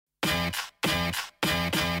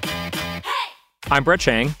I'm Brett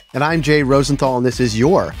Chang. And I'm Jay Rosenthal, and this is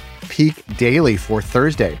your Peak Daily for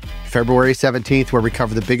Thursday, February 17th, where we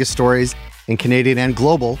cover the biggest stories in Canadian and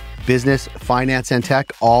global business, finance, and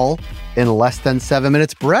tech, all in less than 7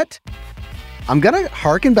 minutes. Brett, I'm going to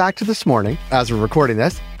harken back to this morning as we're recording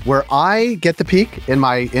this, where I get the Peak in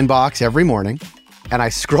my inbox every morning, and I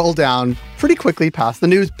scroll down pretty quickly past the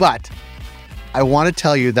news, but I want to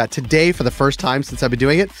tell you that today, for the first time since I've been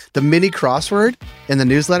doing it, the mini crossword in the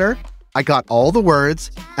newsletter, I got all the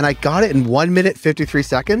words and I got it in 1 minute, 53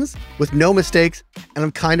 seconds with no mistakes. And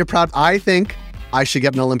I'm kind of proud. I think I should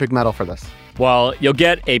get an Olympic medal for this. Well, you'll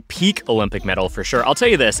get a peak Olympic medal for sure. I'll tell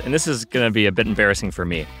you this, and this is going to be a bit embarrassing for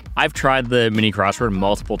me. I've tried the mini crossword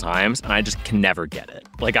multiple times, and I just can never get it.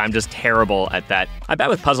 Like, I'm just terrible at that. I'm bad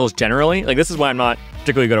with puzzles generally. Like, this is why I'm not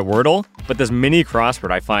particularly good at Wordle, but this mini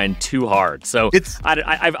crossword I find too hard. So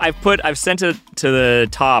I've sent it to the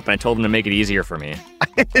top, and I told them to make it easier for me.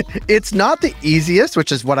 It's not the easiest,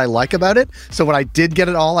 which is what I like about it. So when I did get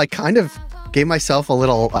it all, I kind of gave myself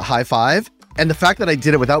a high five. And the fact that I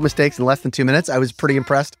did it without mistakes in less than 2 minutes, I was pretty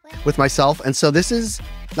impressed with myself. And so this is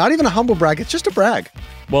not even a humble brag, it's just a brag.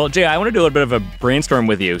 Well, Jay, I want to do a little bit of a brainstorm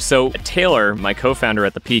with you. So Taylor, my co-founder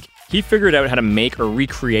at The Peak, he figured out how to make or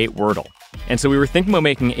recreate Wordle. And so we were thinking about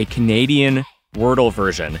making a Canadian Wordle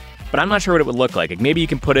version, but I'm not sure what it would look like. Like maybe you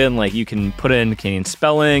can put in Canadian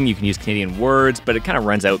spelling, you can use Canadian words, but it kind of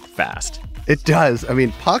runs out fast. It does. I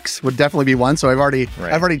mean, pucks would definitely be one, so I've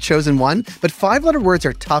already chosen one. But 5-letter words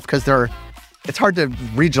are tough because it's hard to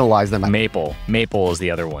regionalize them. Maple is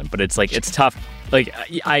the other one, but it's tough. Like,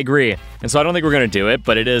 I agree. And so I don't think we're going to do it,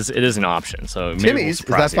 but it is an option. So maybe Timmy's, is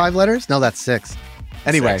that 5 letters? No, that's 6.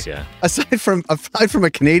 Anyway, 6, yeah. aside from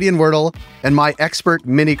a Canadian Wordle and my expert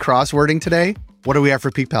mini crosswording today, what do we have for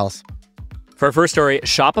Peak Pals? For our first story,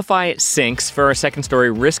 Shopify sinks. For our second story,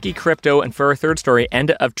 risky crypto. And for our third story,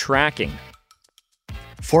 end of tracking.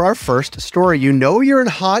 For our first story, you know you're in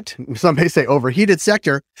hot, some may say overheated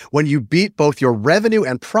sector when you beat both your revenue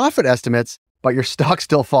and profit estimates, but your stock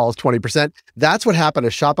still falls 20%. That's what happened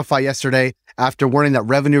to Shopify yesterday after warning that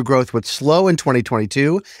revenue growth would slow in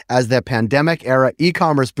 2022 as the pandemic-era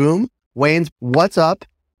e-commerce boom wanes. What's up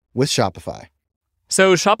with Shopify?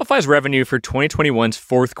 So Shopify's revenue for 2021's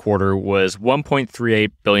fourth quarter was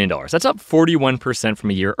 $1.38 billion. That's up 41%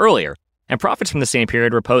 from a year earlier. And profits from the same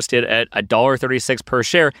period were posted at $1.36 per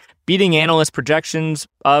share, beating analyst projections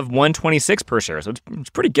of $1.26 per share. So it's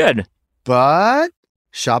pretty good. But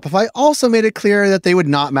Shopify also made it clear that they would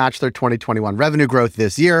not match their 2021 revenue growth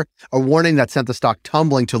this year, a warning that sent the stock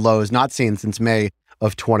tumbling to lows not seen since May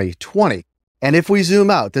of 2020. And if we zoom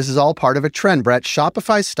out, this is all part of a trend, Brett.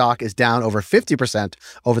 Shopify's stock is down over 50%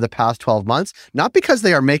 over the past 12 months, not because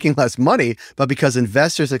they are making less money, but because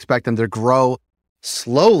investors expect them to grow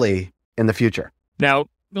slowly in the future. Now,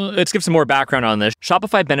 let's give some more background on this.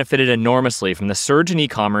 Shopify benefited enormously from the surge in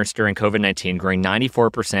e-commerce during COVID-19, growing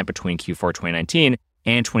 94% between Q4 2019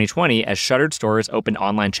 and 2020 as shuttered stores opened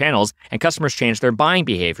online channels and customers changed their buying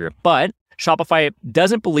behavior. But Shopify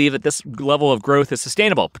doesn't believe that this level of growth is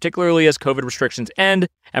sustainable, particularly as COVID restrictions end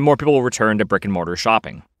and more people will return to brick and mortar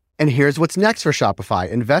shopping. And here's what's next for Shopify.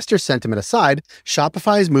 Investor sentiment aside,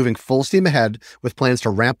 Shopify is moving full steam ahead with plans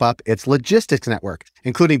to ramp up its logistics network,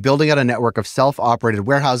 including building out a network of self-operated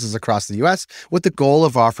warehouses across the US with the goal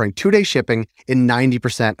of offering 2-day shipping in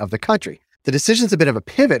 90% of the country. The decision's a bit of a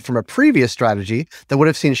pivot from a previous strategy that would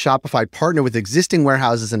have seen Shopify partner with existing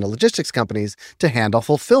warehouses and logistics companies to handle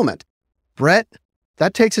fulfillment. Brett,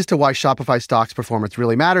 that takes us to why Shopify stock's performance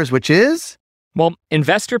really matters, which is... Well,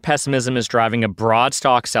 investor pessimism is driving a broad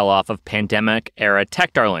stock sell-off of pandemic-era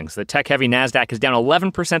tech darlings. The tech-heavy NASDAQ is down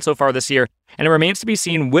 11% so far this year, and it remains to be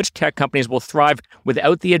seen which tech companies will thrive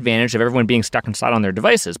without the advantage of everyone being stuck inside on their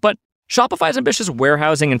devices. But Shopify's ambitious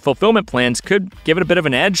warehousing and fulfillment plans could give it a bit of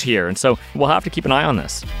an edge here, and so we'll have to keep an eye on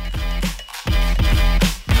this.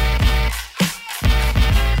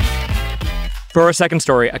 For our second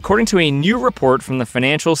story, according to a new report from the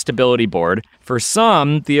Financial Stability Board, for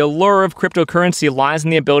some, the allure of cryptocurrency lies in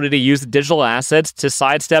the ability to use digital assets to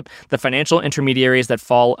sidestep the financial intermediaries that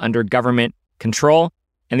fall under government control.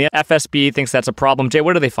 And the FSB thinks that's a problem. Jay,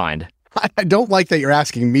 what do they find? I don't like that you're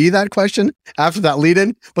asking me that question after that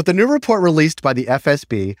lead-in, but the new report released by the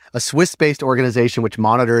FSB, a Swiss-based organization which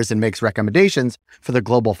monitors and makes recommendations for the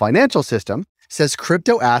global financial system, says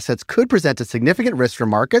crypto assets could present a significant risk for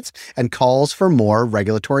markets and calls for more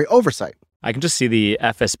regulatory oversight. I can just see the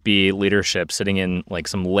FSB leadership sitting in like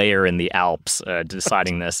some lair in the Alps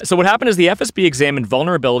deciding this. So what happened is the FSB examined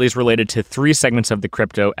vulnerabilities related to 3 segments of the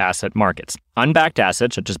crypto asset markets: unbacked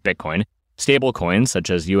assets, such as Bitcoin, stable coins, such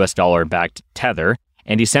as US dollar-backed Tether,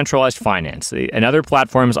 and decentralized finance, and other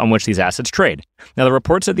platforms on which these assets trade. Now, the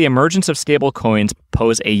report said the emergence of stablecoins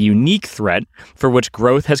pose a unique threat for which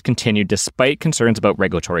growth has continued despite concerns about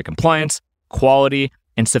regulatory compliance, quality,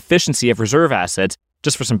 and sufficiency of reserve assets.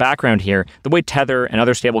 Just for some background here, the way Tether and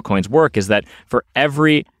other stablecoins work is that for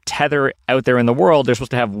every Tether out there in the world, they're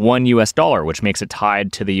supposed to have one US dollar, which makes it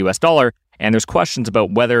tied to the US dollar. And there's questions about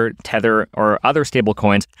whether Tether or other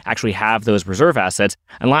stablecoins actually have those reserve assets.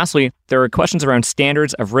 And lastly, there are questions around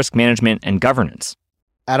standards of risk management and governance.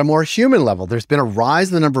 At a more human level, there's been a rise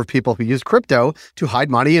in the number of people who use crypto to hide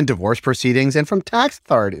money in divorce proceedings and from tax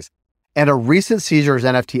authorities. And a recent seizure of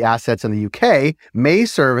NFT assets in the UK may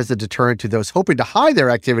serve as a deterrent to those hoping to hide their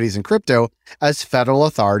activities in crypto as federal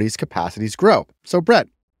authorities' capacities grow. So, Brett,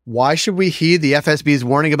 why should we heed the FSB's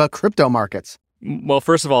warning about crypto markets? Well,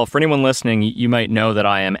 first of all, for anyone listening, you might know that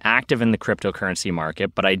I am active in the cryptocurrency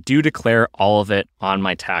market, but I do declare all of it on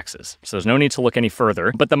my taxes. So there's no need to look any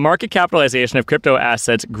further. But the market capitalization of crypto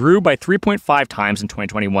assets grew by 3.5 times in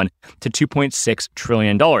 2021 to $2.6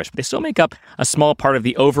 trillion. They still make up a small part of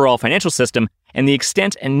the overall financial system, and the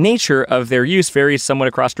extent and nature of their use varies somewhat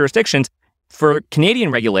across jurisdictions. For Canadian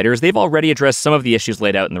regulators, they've already addressed some of the issues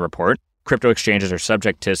laid out in the report. Crypto exchanges are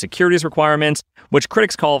subject to securities requirements, which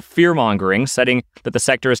critics call fear-mongering, citing that the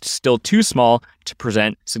sector is still too small to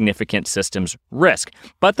present significant systems risk.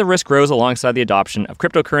 But the risk grows alongside the adoption of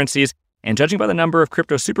cryptocurrencies, and judging by the number of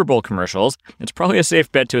crypto Super Bowl commercials, it's probably a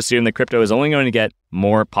safe bet to assume that crypto is only going to get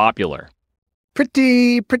more popular.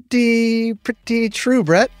 Pretty true,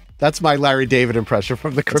 Brett. That's my Larry David impression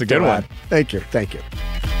from the crypto That's a good one. Thank you.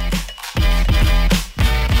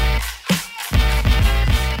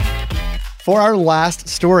 For our last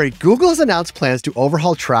story, Google has announced plans to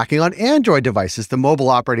overhaul tracking on Android devices, the mobile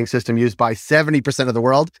operating system used by 70% of the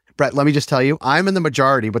world. Brett, let me just tell you, I'm in the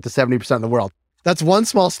majority with the 70% of the world. That's one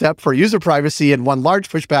small step for user privacy and one large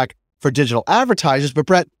pushback for digital advertisers. But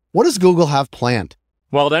Brett, what does Google have planned?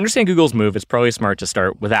 Well, to understand Google's move, it's probably smart to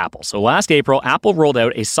start with Apple. So last April, Apple rolled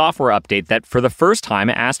out a software update that, for the first time,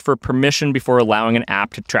 asked for permission before allowing an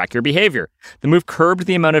app to track your behavior. The move curbed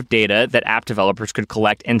the amount of data that app developers could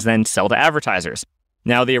collect and then sell to advertisers.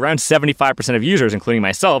 Now, the around 75% of users, including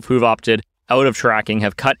myself, who've opted out of tracking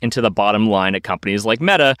have cut into the bottom line at companies like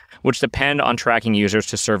Meta, which depend on tracking users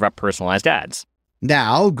to serve up personalized ads.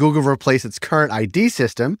 Now, Google replaced its current ID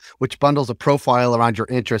system, which bundles a profile around your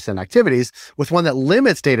interests and activities, with one that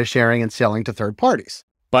limits data sharing and selling to third parties.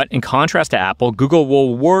 But in contrast to Apple, Google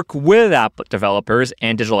will work with app developers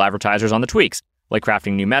and digital advertisers on the tweaks, like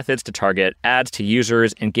crafting new methods to target ads to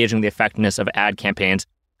users, engaging the effectiveness of ad campaigns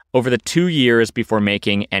over the 2 years before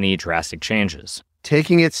making any drastic changes.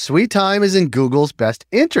 Taking its sweet time is in Google's best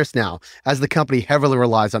interest now, as the company heavily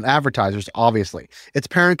relies on advertisers, obviously. Its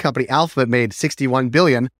parent company, Alphabet, made $61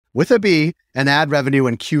 billion, with a B, in ad revenue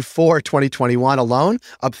in Q4 2021 alone,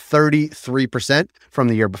 up 33% from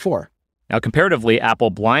the year before. Now, comparatively, Apple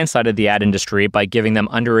blindsided the ad industry by giving them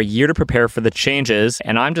under a year to prepare for the changes.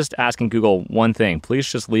 And I'm just asking Google one thing. Please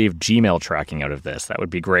just leave Gmail tracking out of this. That would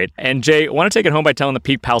be great. And Jay, I want to take it home by telling the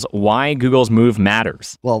Peak Pals why Google's move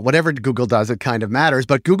matters. Well, whatever Google does, it kind of matters.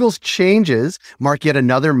 But Google's changes mark yet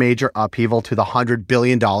another major upheaval to the $100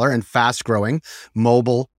 billion and fast-growing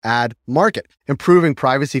mobile ad market. Improving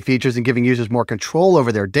privacy features and giving users more control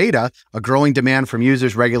over their data, a growing demand from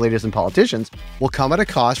users, regulators, and politicians, will come at a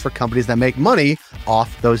cost for companies that make money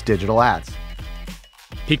off those digital ads.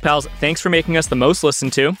 Peak Pals, thanks for making us the most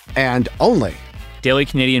listened to and only daily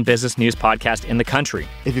Canadian business news podcast in the country.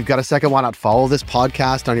 If you've got a second, why not follow this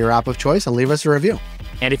podcast on your app of choice and leave us a review?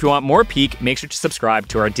 And if you want more Peak, make sure to subscribe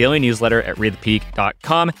to our daily newsletter at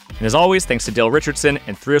readthepeak.com. And as always, thanks to Dale Richardson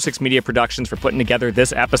and 306 Media Productions for putting together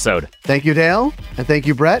this episode. Thank you, Dale. And thank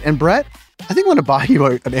you, Brett. And Brett, I think I want to buy you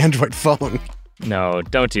an Android phone. No,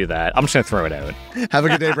 don't do that. I'm just going to throw it out. Have a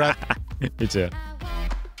good day, Brett. You too.